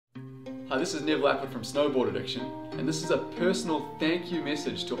Hi, this is Nev Lapper from Snowboard Addiction, and this is a personal thank you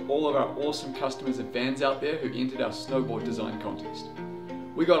message to all of our awesome customers and fans out there who entered our snowboard design contest.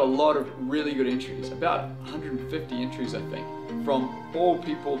 We got a lot of really good entries, about 150 entries I think, from all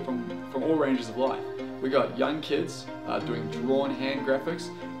people from all ranges of life. We got young kids doing drawn hand graphics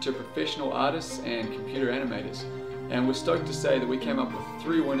to professional artists and computer animators. And we're stoked to say that we came up with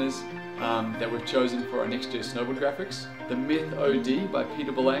 3 winners that we've chosen for our next year's snowboard graphics. The Myth OD by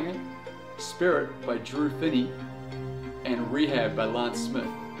Peter Belanger, Spirit by Drew Finney, and Rehab by Lance Smith.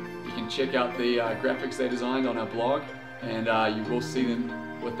 You can check out the graphics they designed on our blog, and you will see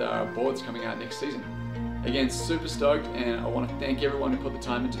them with our boards coming out next season. Again, super stoked, and I want to thank everyone who put the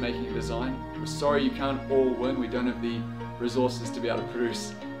time into making a design. We're sorry you can't all win. We don't have the resources to be able to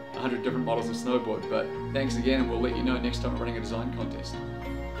produce 100 different models of snowboard, but thanks again, and we'll let you know next time we're running a design contest.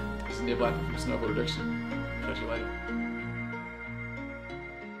 This is Nev Lapper from Snowboard Addiction. Catch you later.